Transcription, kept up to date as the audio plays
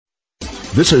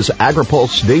This is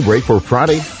AgriPulse Daybreak for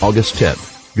Friday, August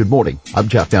 10th. Good morning. I'm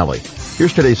Jeff Daly.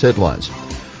 Here's today's headlines.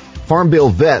 Farm Bill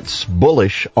vets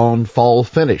bullish on fall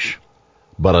finish,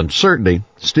 but uncertainty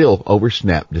still over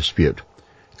SNAP dispute.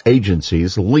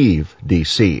 Agencies leave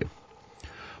D.C.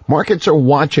 Markets are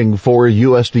watching for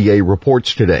USDA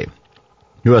reports today.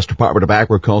 U.S. Department of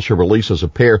Agriculture releases a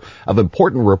pair of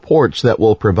important reports that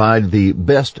will provide the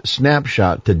best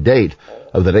snapshot to date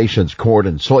of the nation's corn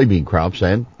and soybean crops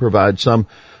and provide some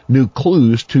new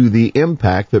clues to the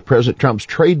impact that President Trump's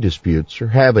trade disputes are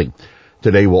having.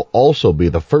 Today will also be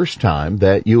the first time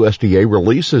that USDA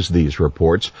releases these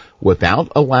reports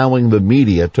without allowing the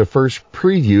media to first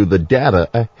preview the data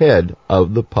ahead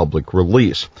of the public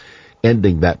release.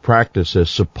 Ending that practice is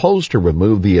supposed to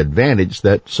remove the advantage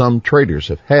that some traders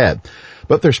have had.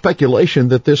 But there's speculation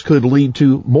that this could lead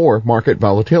to more market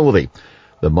volatility.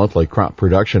 The monthly crop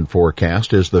production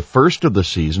forecast is the first of the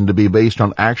season to be based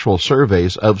on actual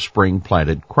surveys of spring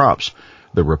planted crops.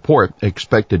 The report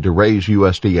expected to raise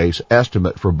USDA's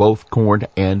estimate for both corn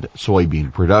and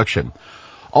soybean production.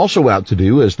 Also out to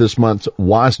do is this month's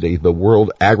WASDE, the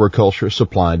World Agriculture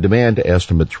Supply and Demand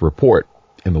Estimates report.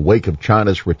 In the wake of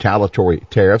China's retaliatory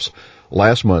tariffs,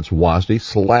 last month's WASDE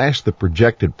slashed the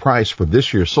projected price for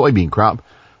this year's soybean crop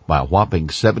by a whopping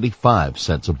 75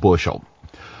 cents a bushel.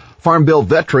 Farm Bill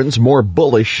veterans more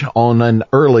bullish on an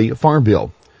early Farm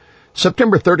Bill.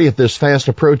 September 30th is fast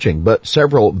approaching, but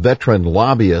several veteran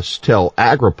lobbyists tell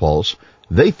AgriPulse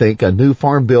they think a new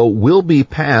Farm Bill will be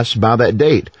passed by that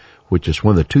date, which is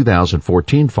when the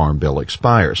 2014 Farm Bill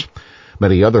expires.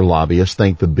 Many other lobbyists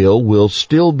think the bill will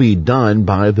still be done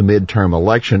by the midterm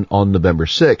election on November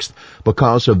 6th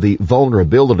because of the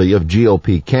vulnerability of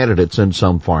GOP candidates in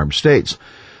some farm states.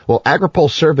 Well,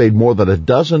 AgriPulse surveyed more than a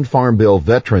dozen Farm Bill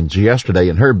veterans yesterday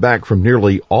and heard back from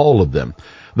nearly all of them.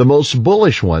 The most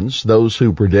bullish ones, those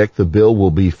who predict the bill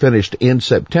will be finished in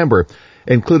September,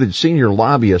 included senior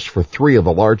lobbyists for three of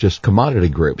the largest commodity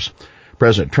groups.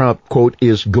 President Trump, quote,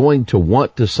 is going to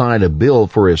want to sign a bill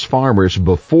for his farmers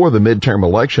before the midterm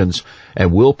elections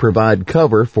and will provide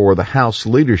cover for the House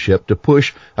leadership to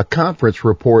push a conference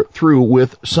report through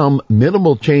with some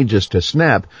minimal changes to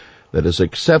SNAP that is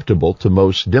acceptable to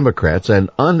most Democrats and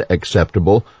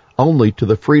unacceptable only to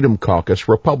the Freedom Caucus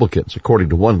Republicans, according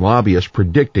to one lobbyist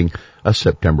predicting a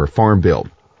September Farm Bill.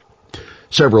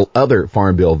 Several other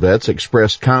Farm Bill vets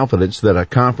expressed confidence that a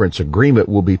conference agreement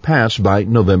will be passed by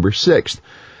November 6th.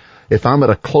 If I'm at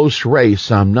a close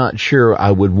race, I'm not sure I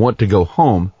would want to go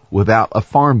home without a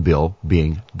Farm Bill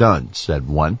being done, said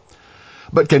one.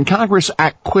 But can Congress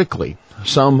act quickly?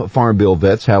 Some Farm Bill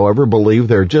vets, however, believe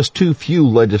there are just too few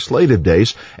legislative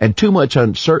days and too much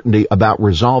uncertainty about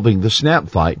resolving the SNAP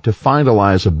fight to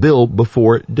finalize a bill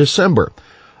before December.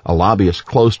 A lobbyist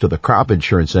close to the crop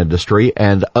insurance industry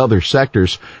and other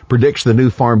sectors predicts the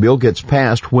new Farm Bill gets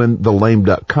passed when the lame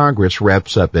duck Congress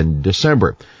wraps up in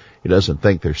December. He doesn't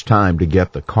think there's time to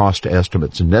get the cost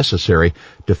estimates necessary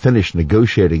to finish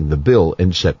negotiating the bill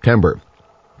in September.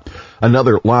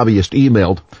 Another lobbyist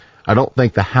emailed, I don't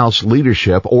think the House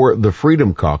leadership or the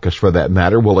Freedom Caucus, for that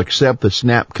matter, will accept the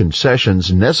SNAP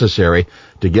concessions necessary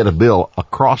to get a bill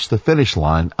across the finish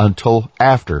line until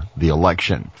after the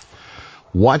election.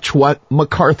 Watch what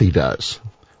McCarthy does.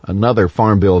 Another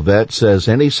Farm Bill vet says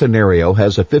any scenario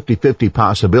has a 50-50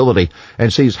 possibility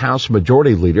and sees House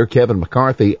Majority Leader Kevin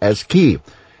McCarthy as key.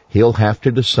 He'll have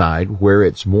to decide where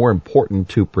it's more important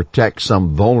to protect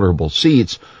some vulnerable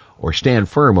seats or stand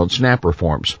firm on SNAP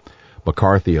reforms.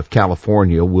 McCarthy of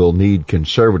California will need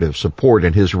conservative support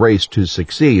in his race to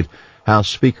succeed House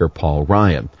Speaker Paul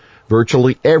Ryan.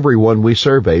 Virtually everyone we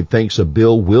surveyed thinks a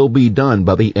bill will be done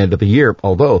by the end of the year,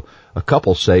 although a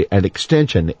couple say an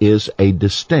extension is a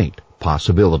distinct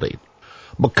possibility.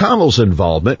 McConnell's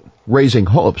involvement raising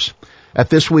hopes. At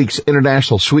this week's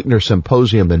International Sweetener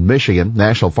Symposium in Michigan,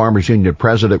 National Farmers Union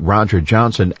President Roger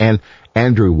Johnson and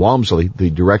Andrew Walmsley, the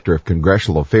Director of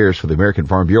Congressional Affairs for the American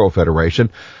Farm Bureau Federation,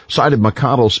 cited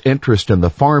McConnell's interest in the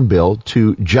Farm Bill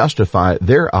to justify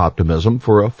their optimism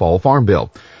for a fall Farm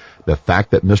Bill. The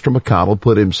fact that Mr. McConnell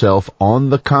put himself on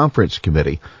the conference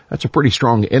committee, that's a pretty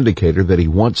strong indicator that he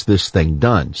wants this thing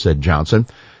done, said Johnson.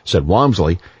 Said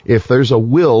Walmsley, if there's a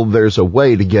will, there's a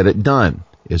way to get it done.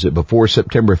 Is it before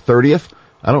September 30th?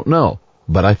 I don't know,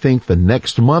 but I think the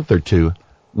next month or two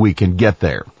we can get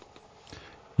there.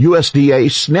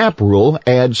 USDA SNAP rule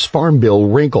adds Farm Bill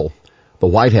wrinkle. The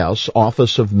White House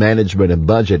Office of Management and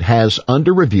Budget has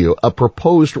under review a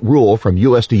proposed rule from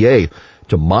USDA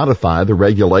to modify the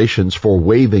regulations for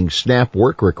waiving SNAP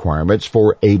work requirements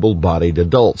for able-bodied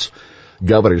adults.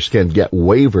 Governors can get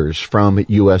waivers from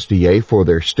USDA for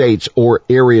their states or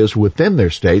areas within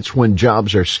their states when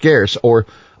jobs are scarce or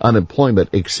unemployment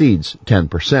exceeds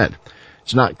 10%.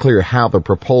 It's not clear how the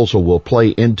proposal will play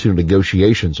into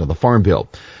negotiations on the Farm Bill.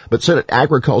 But Senate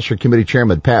Agriculture Committee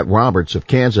Chairman Pat Roberts of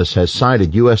Kansas has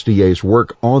cited USDA's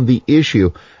work on the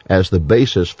issue as the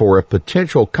basis for a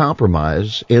potential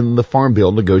compromise in the Farm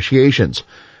Bill negotiations.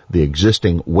 The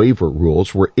existing waiver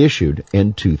rules were issued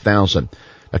in 2000.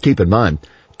 Now keep in mind,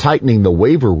 tightening the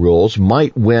waiver rules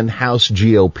might win House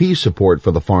GOP support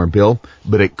for the Farm Bill,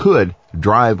 but it could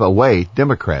drive away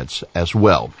Democrats as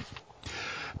well.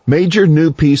 Major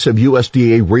new piece of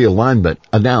USDA realignment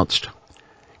announced.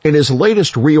 In his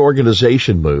latest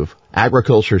reorganization move,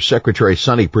 Agriculture Secretary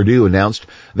Sonny Perdue announced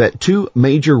that two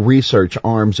major research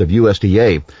arms of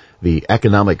USDA, the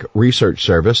Economic Research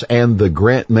Service and the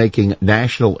grant-making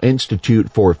National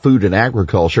Institute for Food and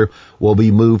Agriculture, will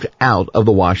be moved out of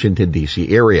the Washington,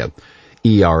 D.C. area.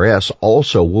 ERS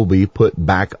also will be put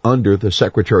back under the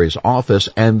Secretary's office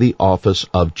and the Office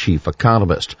of Chief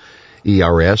Economist.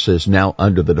 ERS is now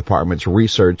under the department's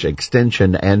Research,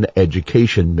 Extension, and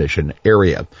Education mission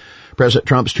area. President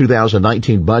Trump's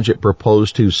 2019 budget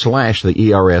proposed to slash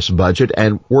the ERS budget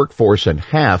and workforce in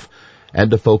half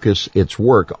and to focus its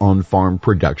work on farm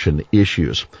production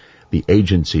issues. The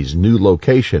agency's new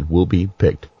location will be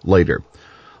picked later.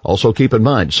 Also keep in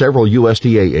mind, several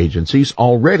USDA agencies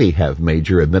already have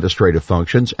major administrative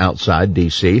functions outside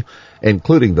D.C.,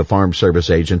 including the Farm Service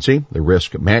Agency, the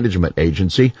Risk Management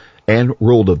Agency, and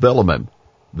Rural Development.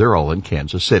 They're all in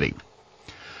Kansas City.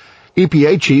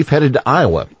 EPA chief headed to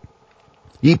Iowa.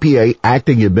 EPA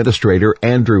Acting Administrator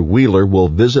Andrew Wheeler will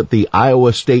visit the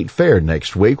Iowa State Fair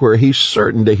next week, where he's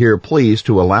certain to hear pleas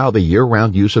to allow the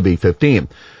year-round use of E15.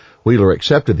 Wheeler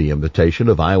accepted the invitation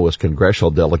of Iowa's congressional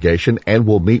delegation and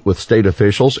will meet with state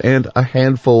officials and a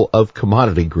handful of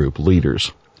commodity group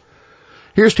leaders.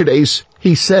 Here's today's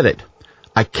He Said It.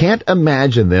 I can't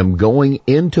imagine them going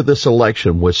into this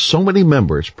election with so many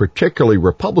members, particularly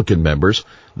Republican members,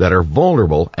 that are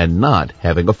vulnerable and not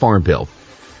having a farm bill.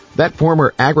 That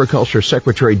former Agriculture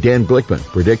Secretary Dan Glickman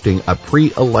predicting a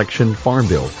pre-election farm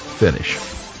bill finish.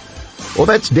 Well,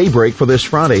 that's Daybreak for this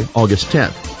Friday, August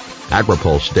 10th.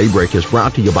 AgriPulse Daybreak is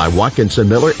brought to you by Watkinson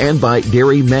Miller and by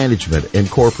Dairy Management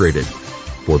Incorporated.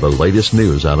 For the latest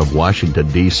news out of Washington,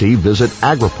 D.C., visit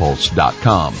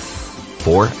agripulse.com.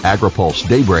 For AgriPulse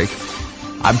Daybreak,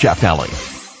 I'm Jeff Nally.